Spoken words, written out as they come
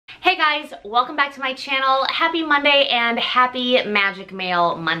guys, welcome back to my channel. Happy Monday and happy Magic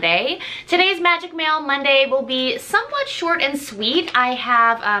Mail Monday. Today's Magic Mail Monday will be somewhat short and sweet. I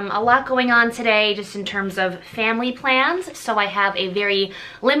have a lot going on today just in terms of family plans, so I have a very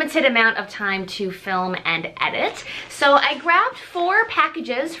limited amount of time to film and edit. So I grabbed 4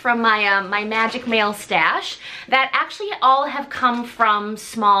 packages from my, my Magic Mail stash that actually all have come from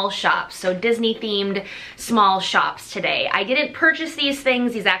small shops, so Disney themed small shops today. I didn't purchase these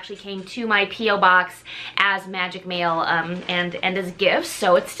things. These actually came to my P.O. box as Magic Mail and as gifts.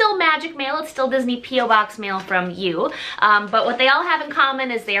 So it's still Magic Mail, it's still Disney P.O. box mail from you. But what they all have in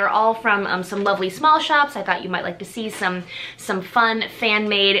common is they are all from some lovely small shops. I thought you might like to see some fun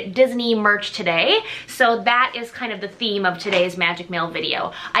fan-made Disney merch today. So that is kind of the theme of today's Magic Mail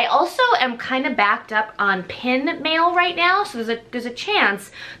video. I also am kind of backed up on pin mail right now, so there's a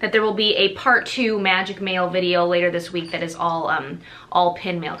chance that there will be a part 2 Magic Mail video later this week that is all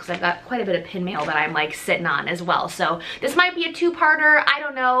pin mail, because I've got quite a bit of pin mail that I'm like sitting on as well. So this might be a 2-parter, I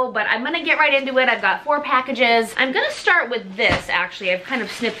don't know, but I'm gonna get right into it. I've got 4 packages. I'm gonna start with this, actually. I've kind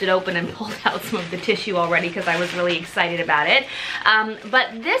of snipped it open and pulled out some of the tissue already because I was really excited about it.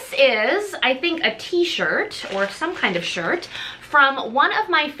 But this is, I think, a t-shirt or some kind of shirt from one of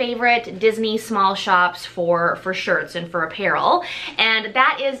my favorite Disney small shops for shirts and for apparel, and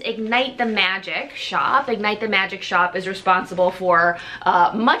that is Ignite the Magic Shop. Ignite the Magic Shop is responsible for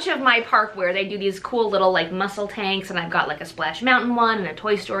much of my park wear. They do these cool little like muscle tanks, and I've got like a Splash Mountain one and a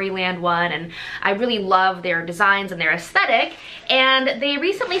Toy Story Land one, and I really love their designs and their aesthetic. And they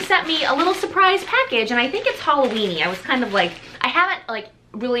recently sent me a little surprise package, and I think it's Halloween-y. I was kind of like, I haven't like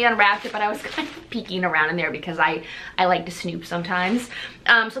really unwrapped it, but I was kind of peeking around in there because I like to snoop sometimes.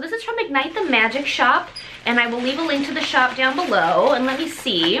 So this is from Ignite the Magic Shop, and I will leave a link to the shop down below. And let me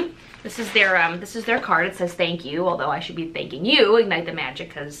see. This is their card. It says thank you, although I should be thanking you, Ignite the Magic,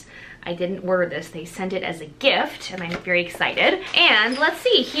 because I didn't order this. They sent it as a gift, and I'm very excited. And let's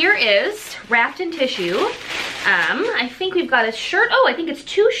see, here is, wrapped in tissue, I think we've got a shirt. Oh, I think it's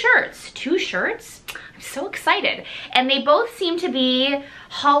 2 shirts. 2 shirts? I'm so excited. And they both seem to be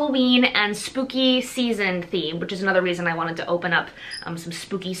Halloween and spooky season themed, which is another reason I wanted to open up some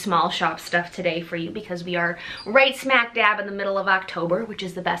spooky small shop stuff today for you, because we are right smack dab in the middle of October, which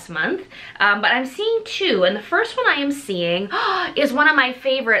is the best month. But I'm seeing 2, and the first one I am seeing is one of my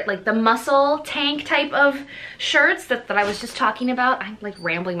favorite, like the muscle tank type of shirts that I was just talking about. I'm like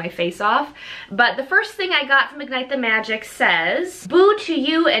rambling my face off. But the first thing I got from Ignite the Magic says, "Boo to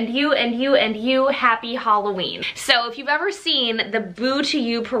you and you and you and you, happy Halloween." So if you've ever seen the Boo to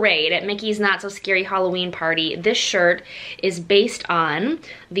You parade at Mickey's Not So Scary Halloween Party, this shirt is based on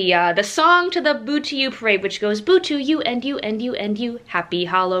the song to the Boo to You parade, which goes, "Boo to you and you and you and you, happy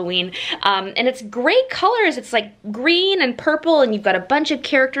Halloween." And it's great colors. It's like green and purple, and you've got a bunch of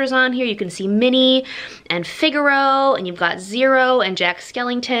characters on here. You can see Minnie and Figaro, and you've got Zero and Jack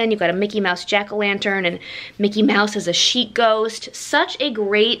Skellington. You've got a Mickey Mouse jack-o'-lantern, and Mickey Mouse as a sheet ghost. Such a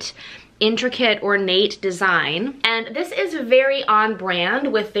great, intricate, ornate design, and this is very on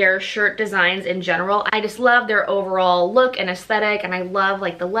brand with their shirt designs in general. I just love their overall look and aesthetic, and I love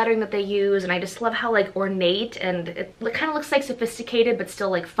like the lettering that they use, and I just love how like ornate, and it kind of looks like sophisticated but still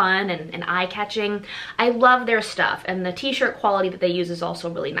like fun and eye-catching. I love their stuff, and the t-shirt quality that they use is also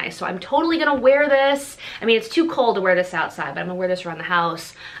really nice. So I'm totally gonna wear this. I mean, it's too cold to wear this outside, but I'm gonna wear this around the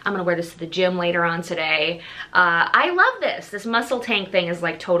house. I'm gonna wear this to the gym later on today. I love this. This muscle tank thing is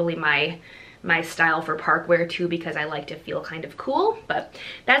like totally my style for park wear too, because I like to feel kind of cool. But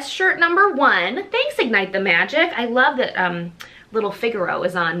that's shirt number 1. Thanks, Ignite the Magic. I love that little Figaro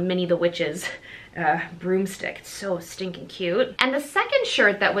is on Minnie the Witch's broomstick. It's so stinking cute. And the second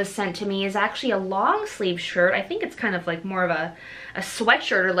shirt that was sent to me is actually a long sleeve shirt. I think it's kind of like more of a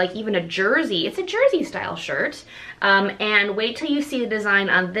sweatshirt, or like even a jersey. It's a jersey style shirt. And wait till you see the design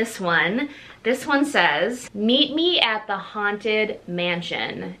on this one. This one says, "Meet me at the Haunted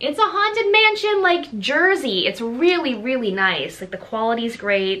Mansion." It's a Haunted Mansion like jersey. It's really, really nice. Like the quality's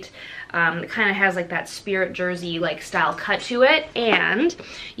great. It kind of has like that spirit jersey like style cut to it. And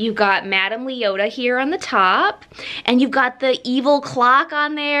you've got Madame Leota here on the top, and you've got the evil clock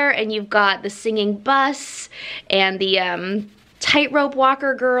on there, and you've got the singing bus, and the tightrope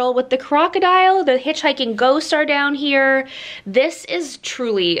walker girl with the crocodile. The hitchhiking ghosts are down here. This is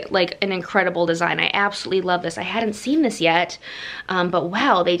truly like an incredible design. I absolutely love this. I hadn't seen this yet, but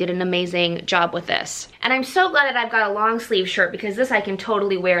wow, they did an amazing job with this. And I'm so glad that I've got a long sleeve shirt, because this I can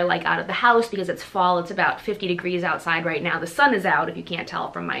totally wear like out of the house, because it's fall. It's about 50 degrees outside right now. The sun is out, if you can't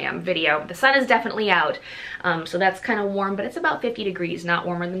tell from my video. The sun is definitely out, so that's kind of warm, but it's about 50 degrees, not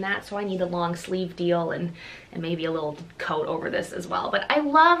warmer than that, so I need a long sleeve deal, and and maybe a little coat over this as well. But I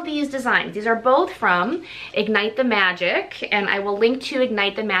love these designs. These are both from Ignite the Magic, and I will link to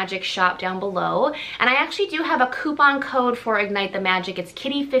Ignite the Magic shop down below. And I actually do have a coupon code for Ignite the Magic. It's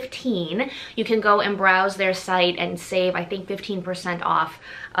Kitty15. You can go and browse their site and save, I think, 15% off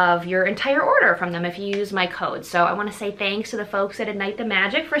of your entire order from them if you use my code. So I want to say thanks to the folks at Ignite the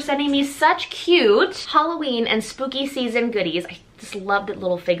Magic for sending me such cute Halloween and spooky season goodies. I just love that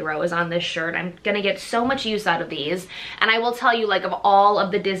little Figaro is on this shirt. I'm gonna get so much use out of these. And I will tell you, like, of all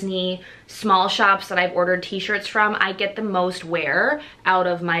of the Disney small shops that I've ordered t-shirts from, I get the most wear out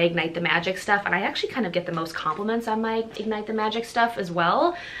of my Ignite the Magic stuff, and I actually kind of get the most compliments on my Ignite the Magic stuff as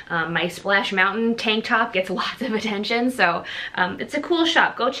well. My Splash Mountain tank top gets lots of attention, so it's a cool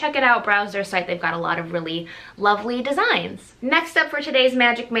shop. Go check it out, browse their site. They've got a lot of really lovely designs. Next up for today's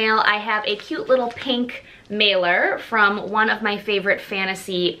Magic Mail, I have a cute little pink mailer from one of my favorite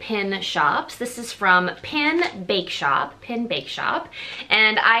fantasy pin shops. This is from Pin Bake Shop,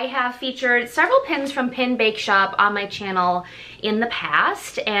 and I have featured several pins from Pin Bake Shop on my channel in the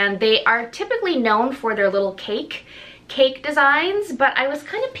past, and they are typically known for their little cake designs, but I was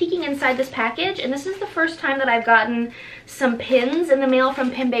kind of peeking inside this package, and this is the first time that I've gotten some pins in the mail from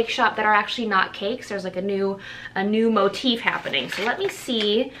Pin Bake Shop that are actually not cakes. There's like a new motif happening. So let me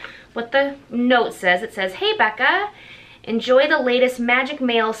see what the note says. It says, "Hey Becca, enjoy the latest Magic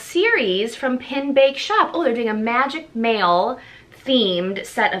Mail series from Pin Bake Shop." Oh, they're doing a Magic Mail themed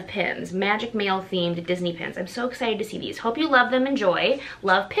set of pins. Magic Mail themed Disney pins. I'm so excited to see these. Hope you love them. Enjoy.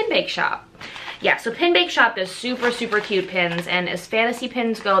 Love, Pin Bake Shop. Yeah, so Pin Bake Shop does super cute pins, and as fantasy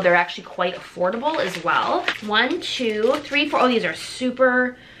pins go, they're actually quite affordable as well. 1, 2, 3, 4. Oh, these are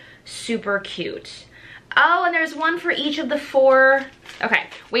super cute. Oh, and there's one for each of the 4. Okay,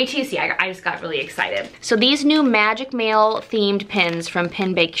 wait till you see. I just got really excited. So these new Magic Mail themed pins from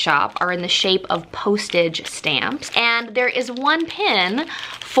Pin Bake Shop are in the shape of postage stamps. And there is one pin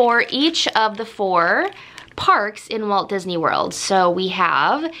for each of the 4 parks in Walt Disney World. So we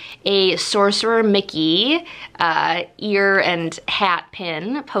have a Sorcerer Mickey ear and hat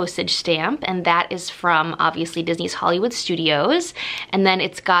pin postage stamp, and that is from obviously Disney's Hollywood Studios. And then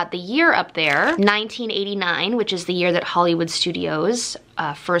it's got the year up there, 1989, which is the year that Hollywood Studios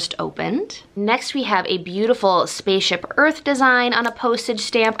first opened. Next we have a beautiful Spaceship Earth design on a postage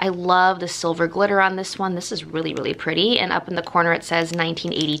stamp. I love the silver glitter on this one. This is really pretty. And up in the corner it says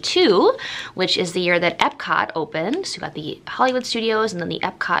 1982, which is the year that Epcot opened. So you got the Hollywood Studios and then the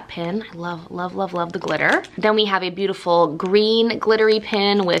Epcot pin. I love the glitter. Then we have a beautiful green glittery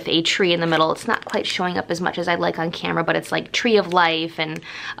pin with a tree in the middle. It's not quite showing up as much as I'd like on camera, but it's like Tree of Life and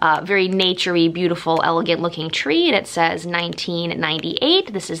very nature-y, beautiful, elegant looking tree. And it says 1998.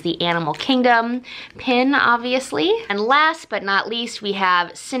 This is the Animal Kingdom pin, obviously. And last but not least, we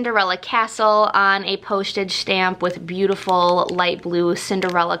have Cinderella Castle on a postage stamp with beautiful light blue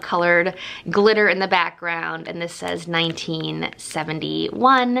Cinderella colored glitter in the background. And this says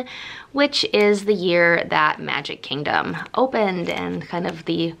 1971, which is the year that Magic Kingdom opened and kind of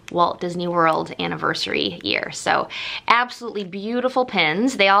the Walt Disney World anniversary year. So absolutely beautiful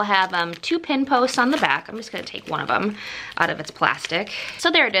pins. They all have 2 pin posts on the back. I'm just gonna take one of them out of its plastic. So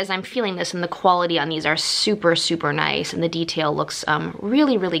there it is. I'm feeling this, and the quality on these are super nice, and the detail looks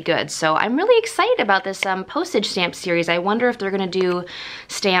really good. So I'm really excited about this postage stamp series. I wonder if they're gonna do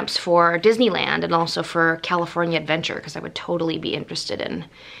stamps for Disneyland and also for California Adventure, because I would totally be interested in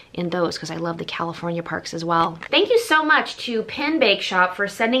those, because I love the California parks as well. Thank you so much to Pin Bake Shop for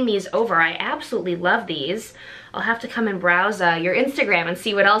sending these over. I absolutely love these. I'll have to come and browse your Instagram and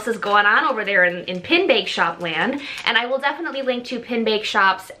see what else is going on over there in Pin Bake Shop land. And I will definitely link to Pin Bake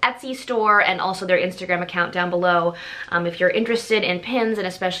Shop's Etsy store and also their Instagram account down below. If you're interested in pins, and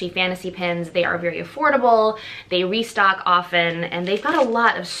especially fantasy pins, they are very affordable. They restock often, and they've got a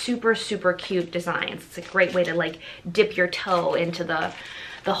lot of super cute designs. It's a great way to like dip your toe into the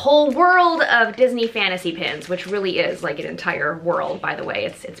whole world of Disney fantasy pins, which really is like an entire world, by the way.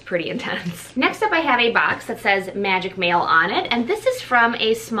 It's pretty intense. Next up, I have a box that says Magic Mail on it, and this is from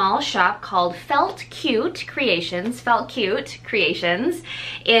a small shop called Felt Cute Creations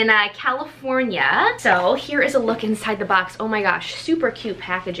in California. So here is a look inside the box. Oh my gosh, super cute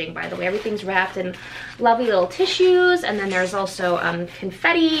packaging, by the way. Everything's wrapped in lovely little tissues, and then there's also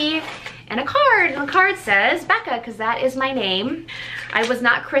confetti and a card. And the card says Becca, because that is my name. I was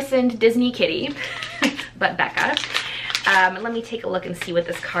not christened DisneyKittee, but Becca. Let me take a look and see what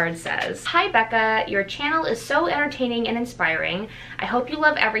this card says. Hi Becca, your channel is so entertaining and inspiring. I hope you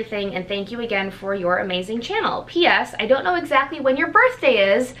love everything and thank you again for your amazing channel. P.S. I don't know exactly when your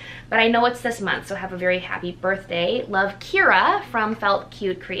birthday is, but I know it's this month, so have a very happy birthday. Love, Kira from Felt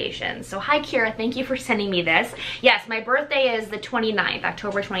Cute Creations. So hi Kira, thank you for sending me this. Yes, my birthday is the 29th,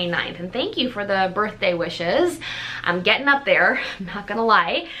 October 29th, and thank you for the birthday wishes. I'm getting up there, I'm not gonna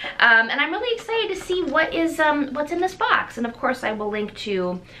lie. And I'm really excited to see what is what's in this box. And of course I will link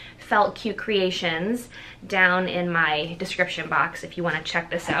to Felt Cute Creations down in my description box if you want to check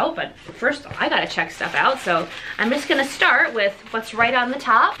this out. But first I gotta check stuff out, so I'm just gonna start with what's right on the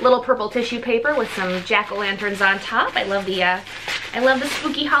top. Little purple tissue paper with some jack-o'-lanterns on top. I love the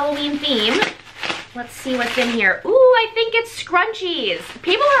spooky Halloween theme. Let's see what's in here. Ooh, I think it's scrunchies.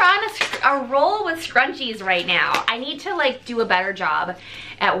 People are on a roll with scrunchies right now. I need to like do a better job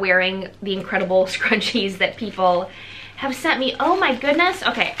at wearing the incredible scrunchies that people have sent me. Oh my goodness.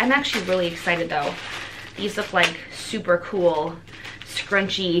 Okay, I'm actually really excited though. These look like super cool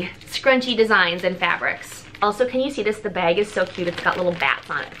scrunchy designs and fabrics. Also, can you see this? The bag is so cute. It's got little bats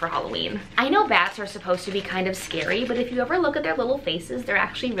on it for Halloween. I know bats are supposed to be kind of scary, but if you ever look at their little faces, they're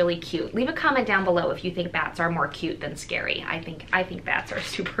actually really cute. Leave a comment down below if you think bats are more cute than scary. I think bats are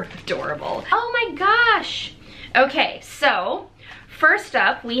super adorable. Oh my gosh. Okay, so first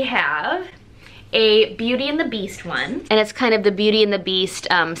up we have a Beauty and the Beast one. And it's kind of the Beauty and the Beast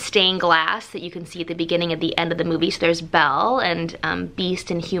stained glass that you can see at the beginning and the end of the movie. So there's Belle and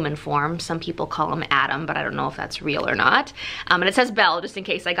Beast in human form. Some people call him Adam, but I don't know if that's real or not. And it says Belle, just in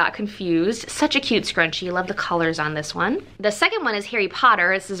case I got confused. Such a cute scrunchie. I love the colors on this one. The second one is Harry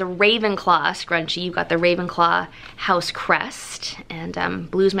Potter. This is a Ravenclaw scrunchie. You've got the Ravenclaw house crest. And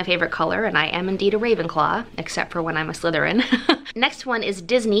blue's my favorite color, and I am indeed a Ravenclaw, except for when I'm a Slytherin. Next one is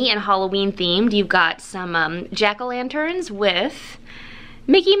Disney and Halloween themed. You've got some jack-o'-lanterns with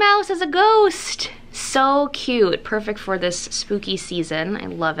Mickey Mouse as a ghost. So cute, perfect for this spooky season. I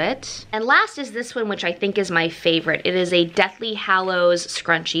love it. And last is this one, which I think is my favorite. It is a Deathly Hallows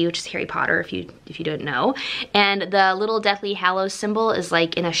scrunchie, which is Harry Potter, if you didn't know. And the little Deathly Hallows symbol is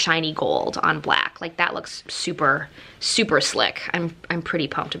like in a shiny gold on black. Like that looks super slick. I'm pretty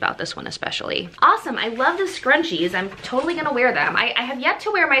pumped about this one especially. Awesome, I love the scrunchies. I'm totally gonna wear them. I have yet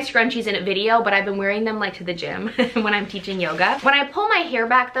to wear my scrunchies in a video, but I've been wearing them like to the gym when I'm teaching yoga. When I pull my hair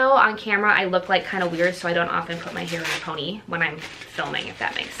back though on camera, I look like kind of weird, so I don't often put my hair in a pony when I'm filming, if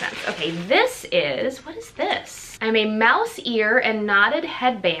that makes sense. Okay, this is, what is this? I'm a mouse ear and knotted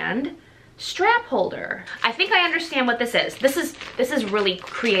headband strap holder. I think I understand what this is. This is really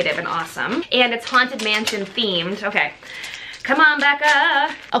creative and awesome. And it's Haunted Mansion themed. Okay. Come on,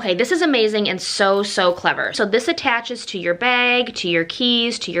 Becca. Okay, this is amazing and so clever. So this attaches to your bag, to your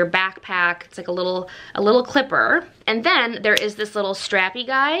keys, to your backpack. It's like a little clipper. And then there is this little strappy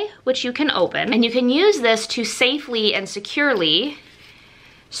guy, which you can open. And you can use this to safely and securely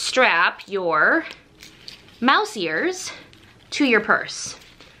strap your mouse ears to your purse.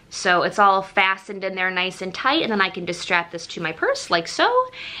 So it's all fastened in there nice and tight, and then I can just strap this to my purse like so,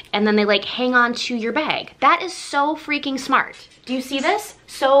 and then they like hang on to your bag. That is so freaking smart. Do you see this?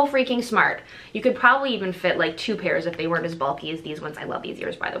 So freaking smart. You could probably even fit like 2 pairs if they weren't as bulky as these ones. I love these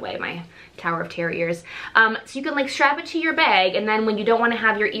ears, by the way, my Tower of Terror ears. So you can like strap it to your bag, and then when you don't want to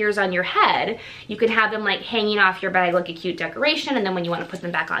have your ears on your head, you can have them like hanging off your bag like a cute decoration, and then when you want to put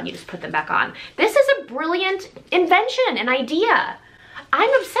them back on, you just put them back on. This is a brilliant invention, an idea.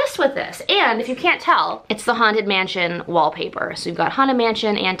 I'm obsessed with this, and if you can't tell, it's the Haunted Mansion wallpaper. So you've got Haunted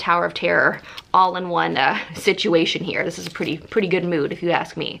Mansion and Tower of Terror all in one situation here. This is a pretty good mood, if you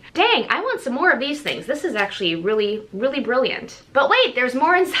ask me. Dang, I want some more of these things. This is actually really brilliant. But wait, there's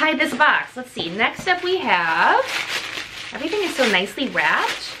more inside this box. Let's see. Next up we have, everything is so nicely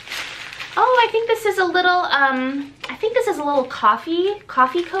wrapped. Oh, I think this is a little,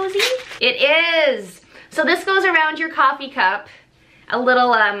 coffee cozy. It is. So this goes around your coffee cup. A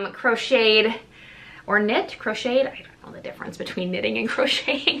little crocheted or knit, crocheted. I don't know the difference between knitting and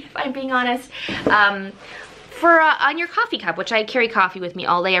crocheting, if I'm being honest. On your coffee cup, which I carry coffee with me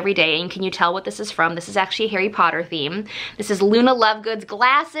all day, every day. And can you tell what this is from? This is actually a Harry Potter theme. This is Luna Lovegood's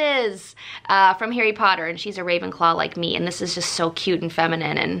glasses from Harry Potter, and she's a Ravenclaw like me. And this is just so cute and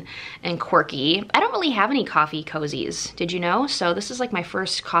feminine and quirky. I don't really have any coffee cozies, did you know? So this is like my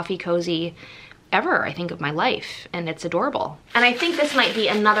first coffee cozy ever, I think, of my life, and it's adorable. And I think this might be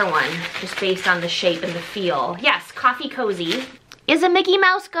another one, just based on the shape and the feel. Yes, Coffee Cozy is a Mickey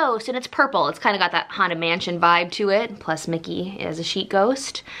Mouse ghost, and it's purple. It's kind of got that Haunted Mansion vibe to it, plus Mickey is a sheet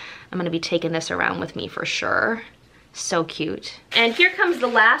ghost. I'm gonna be taking this around with me for sure. So cute. And here comes the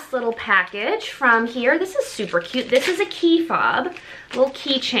last little package from here. This is super cute. This is a key fob, little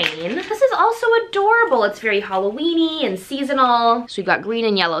keychain. This is also adorable. It's very Halloween-y and seasonal. So we've got green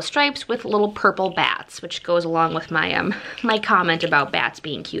and yellow stripes with little purple bats, which goes along with my my comment about bats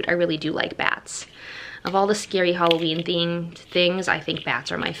being cute. I really do like bats. Of all the scary Halloween themed things, I think bats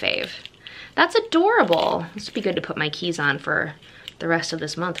are my fave. That's adorable. This would be good to put my keys on for the rest of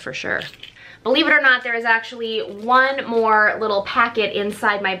this month for sure. Believe it or not, there is actually one more little packet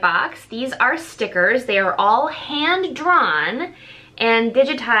inside my box. These are stickers. They are all hand-drawn and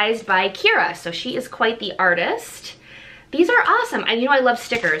digitized by Kira, so she is quite the artist. These are awesome. You know I love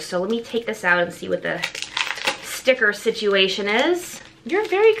stickers, so let me take this out and see what the sticker situation is. You're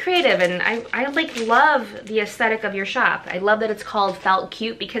very creative, and I like love the aesthetic of your shop. I love that it's called Felt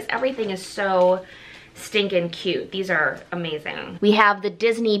Cute because everything is so stinking cute. These are amazing. We have the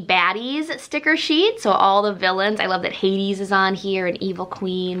Disney Baddies sticker sheet, so all the villains. I love that Hades is on here, and Evil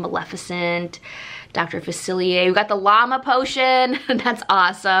Queen, Maleficent, Dr. Facilier. We got the llama potion. That's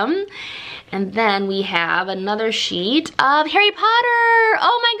awesome. And then we have another sheet of Harry Potter.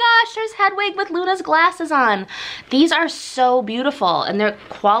 Oh my gosh, there's Hedwig with Luna's glasses on. These are so beautiful, and their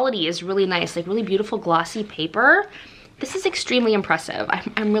quality is really nice, like really beautiful glossy paper. This is extremely impressive.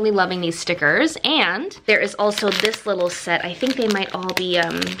 I'm really loving these stickers. And there is also this little set. I think they might all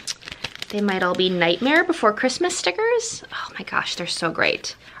be Nightmare Before Christmas stickers. Oh my gosh, they're so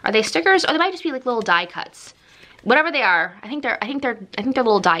great. Are they stickers, or they might just be like little die cuts? Whatever they are, I think they're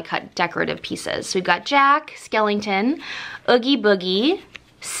little die cut decorative pieces. So we've got Jack Skellington, Oogie Boogie,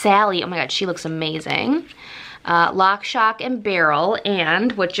 Sally. Oh my god, she looks amazing. Lock, Shock, and Barrel,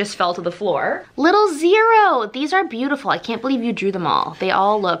 and what just fell to the floor, Little Zero. These are beautiful. I can't believe you drew them all. They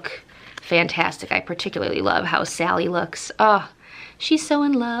all look fantastic. I particularly love how Sally looks. Oh, she's so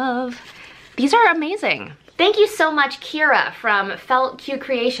in love. These are amazing. Thank you so much, Kira from Felt Cute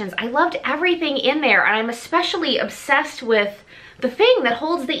Creations. I loved everything in there, and I'm especially obsessed with the thing that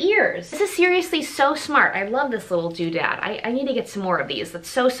holds the ears. This is seriously so smart. I love this little doodad. I need to get some more of these. That's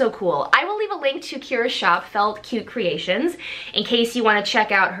so, so cool. I will leave a link to Kira's shop, Felt Cute Creations, in case you want to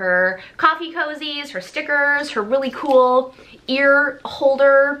check out her coffee cozies, her stickers, her really cool ear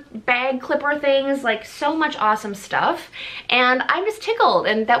holder, bag clipper things, like so much awesome stuff. And I'm just tickled,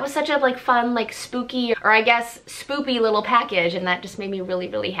 and that was such a like fun, like spooky, or I guess spoopy little package, and that just made me really,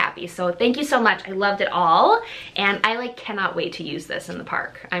 really happy. So thank you so much. I loved it all, and I like cannot wait to use this in the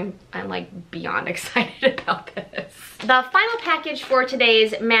park. I'm like beyond excited about this. The final package for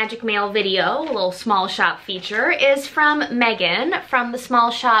today's Magic Mail video, a little small shop feature, is from Megan from the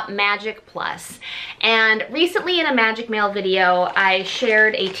small shop Magic Plus. And recently in a Magic Mail video, I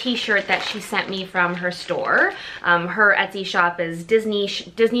shared a t-shirt that she sent me from her store. Her Etsy shop is Disney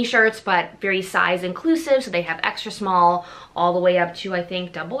shirts, but very size inclusive, so they have extra small all the way up to I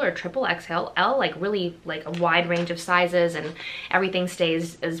think double or triple XL, like really like a wide range of sizes, and everything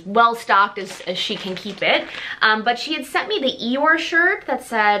stays as well stocked as she can keep it. But she had sent me the Eeyore shirt that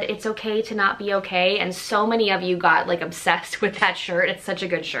said it's okay to not be okay, and so many of you got like obsessed with that shirt. It's such a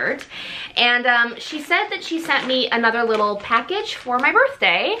good shirt. And she said that she sent me another little package for my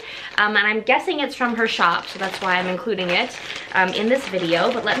birthday, and I'm guessing it's from her shop, so that's why I'm including it in this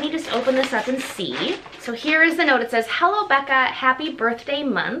video. But let me just open this up and see. So here is the note. It says, "Hello Becca, happy birthday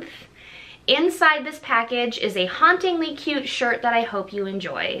month. Inside this package is a hauntingly cute shirt that I hope you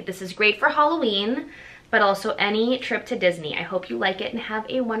enjoy. This is great for Halloween, but also any trip to Disney. I hope you like it and have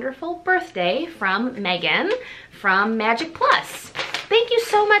a wonderful birthday, from Megan from Magic Plus." Thank you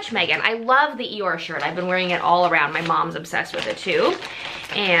so much, Megan. I love the Eeyore shirt. I've been wearing it all around. My mom's obsessed with it too.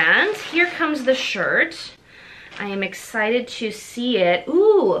 And here comes the shirt. I am excited to see it.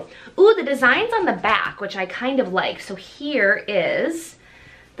 Ooh, the design's on the back, which I kind of like. So here is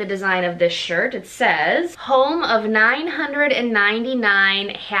the design of this shirt. It says, "Home of 999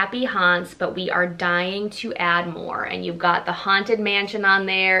 happy haunts, but we are dying to add more." And you've got the Haunted Mansion on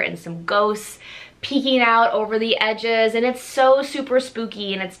there and some ghosts peeking out over the edges, and it's so super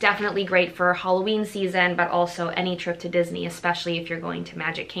spooky, and it's definitely great for Halloween season, but also any trip to Disney, especially if you're going to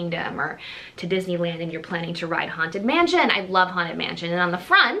Magic Kingdom or to Disneyland and you're planning to ride Haunted Mansion. I love Haunted Mansion. And on the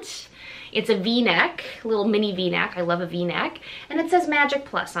front, it's a V-neck, a little mini V-neck. I love a V-neck. And it says Magic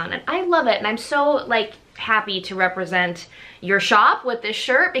Plus on it. I love it, and I'm so like happy to represent your shop with this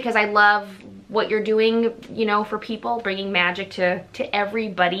shirt, because I love what you're doing, you know, for people, bringing magic to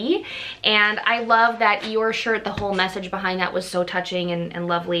everybody. And I love that Eeyore shirt. The whole message behind that was so touching and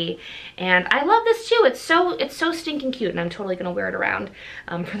lovely. And I love this too. It's so stinking cute, and I'm totally gonna wear it around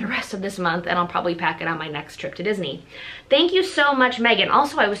for the rest of this month, and I'll probably pack it on my next trip to Disney. Thank you so much, Megan.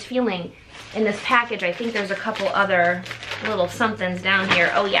 Also, I was feeling in this package, I think there's a couple other little somethings down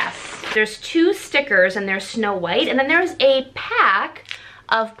here. Oh yes. There's 2 stickers and there's Snow White, and then there's a pack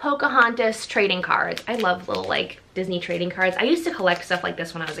of Pocahontas trading cards. I love little like Disney trading cards. I used to collect stuff like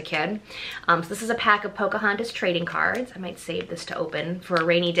this when I was a kid. So this is a pack of Pocahontas trading cards. I might save this to open for a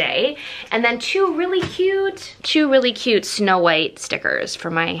rainy day. And then two really cute Snow White stickers for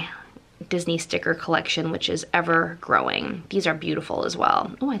my Disney sticker collection, which is ever growing. These are beautiful as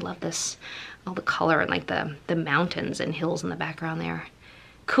well. Oh, I love this. All the color and like the mountains and hills in the background there.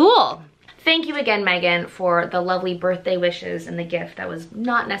 Cool. Thank you again, Megan, for the lovely birthday wishes and the gift. That was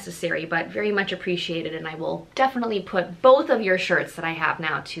not necessary, but very much appreciated, and I will definitely put both of your shirts that I have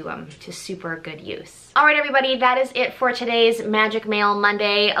now to super good use. All right, everybody, that is it for today's Magic Mail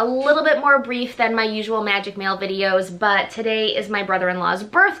Monday. A little bit more brief than my usual Magic Mail videos, but today is my brother-in-law's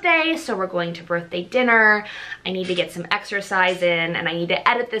birthday, so we're going to birthday dinner. I need to get some exercise in, and I need to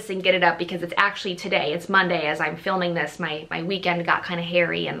edit this and get it up because it's actually today. It's Monday as I'm filming this. My weekend got kind of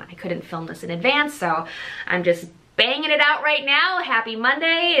hairy, and I couldn't film this in advance, so I'm just banging it out right now. Happy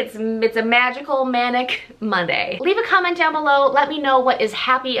Monday. It's a magical, manic Monday. Leave a comment down below. Let me know what is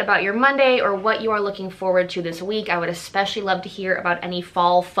happy about your Monday or what you are looking forward to this week. I would especially love to hear about any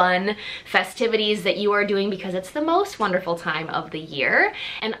fall fun festivities that you are doing because it's the most wonderful time of the year.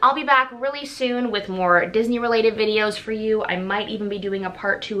 And I'll be back really soon with more Disney related videos for you. I might even be doing a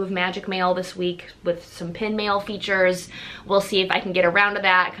part 2 of Magic Mail this week with some pin mail features. We'll see if I can get around to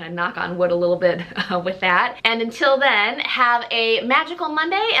that, kind of knock on wood a little bit with that. And until then, have a magical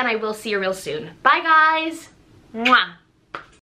Monday, and I will see you real soon. Bye, guys. Mwah.